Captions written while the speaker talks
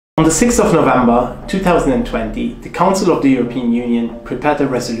On the 6th of November 2020, the Council of the European Union prepared a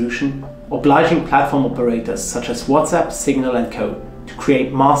resolution obliging platform operators such as WhatsApp, Signal and Co. to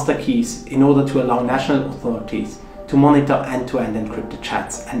create master keys in order to allow national authorities to monitor end-to-end encrypted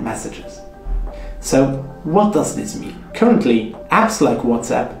chats and messages. So, what does this mean? Currently, apps like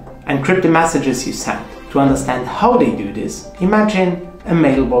WhatsApp encrypt the messages you send. To understand how they do this, imagine a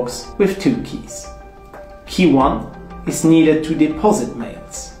mailbox with two keys. Key 1 is needed to deposit mails.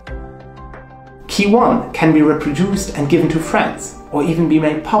 Key 1 can be reproduced and given to friends, or even be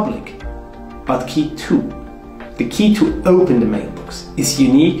made public. But Key 2, the key to open the mailbox, is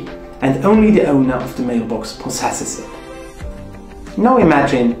unique and only the owner of the mailbox possesses it. Now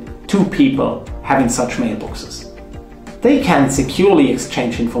imagine two people having such mailboxes. They can securely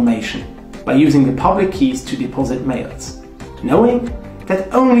exchange information by using the public keys to deposit mails, knowing that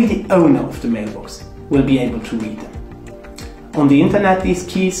only the owner of the mailbox will be able to read them. On the internet, these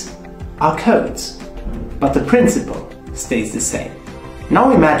keys are codes, but the principle stays the same.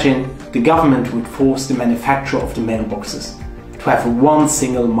 Now imagine the government would force the manufacturer of the mailboxes to have one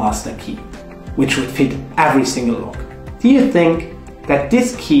single master key, which would fit every single lock. Do you think that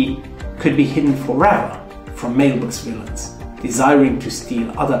this key could be hidden forever from mailbox villains desiring to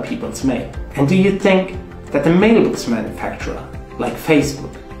steal other people's mail? And do you think that the mailbox manufacturer, like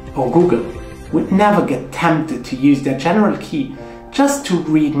Facebook or Google, would never get tempted to use their general key just to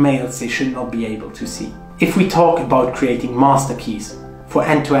read mails they should not be able to see? If we talk about creating master keys for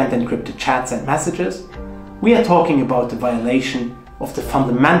end-to-end encrypted chats and messages, we are talking about the violation of the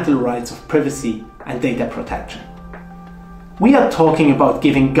fundamental rights of privacy and data protection. We are talking about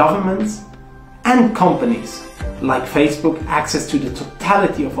giving governments and companies like Facebook access to the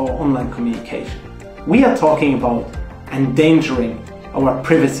totality of our online communication. We are talking about endangering our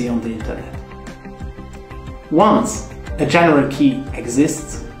privacy on the internet. Once a general key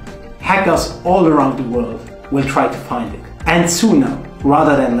exists, hackers all around the world will try to find it. And sooner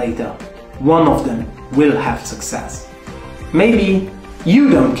rather than later, one of them will have success. Maybe you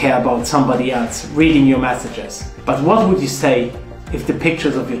don't care about somebody else reading your messages, but what would you say if the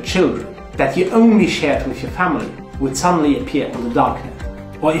pictures of your children that you only shared with your family would suddenly appear on the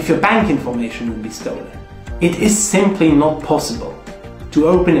darknet? Or if your bank information would be stolen? It is simply not possible to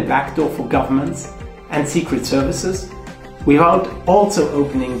open a backdoor for governments and secret services without also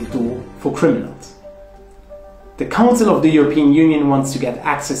opening the door for criminals. The Council of the European Union wants to get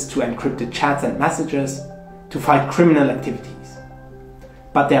access to encrypted chats and messages to fight criminal activities.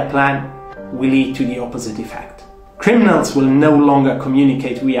 But their plan will lead to the opposite effect. Criminals will no longer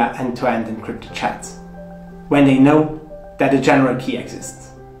communicate via end-to-end encrypted chats when they know that a general key exists.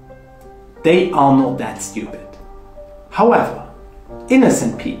 They are not that stupid. However,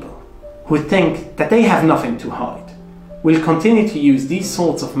 innocent people who think that they have nothing to hide will continue to use these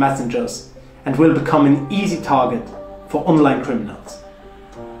sorts of messengers and will become an easy target for online criminals.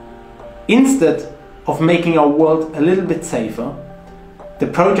 Instead of making our world a little bit safer, the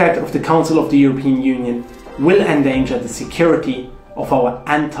project of the Council of the European Union will endanger the security of our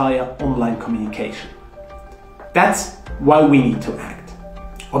entire online communication. That's why we need to act.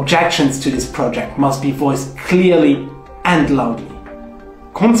 Objections to this project must be voiced clearly and loudly.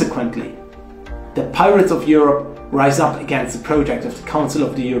 Consequently, the Pirates of Europe rise up against the project of the Council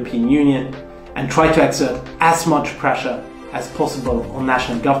of the European Union and try to exert as much pressure as possible on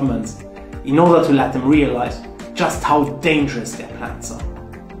national governments in order to let them realize just how dangerous their plans are.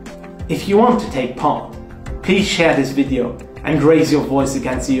 If you want to take part, please share this video and raise your voice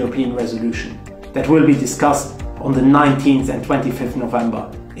against the European resolution that will be discussed on the 19th and 25th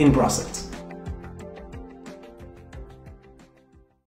November in Brussels.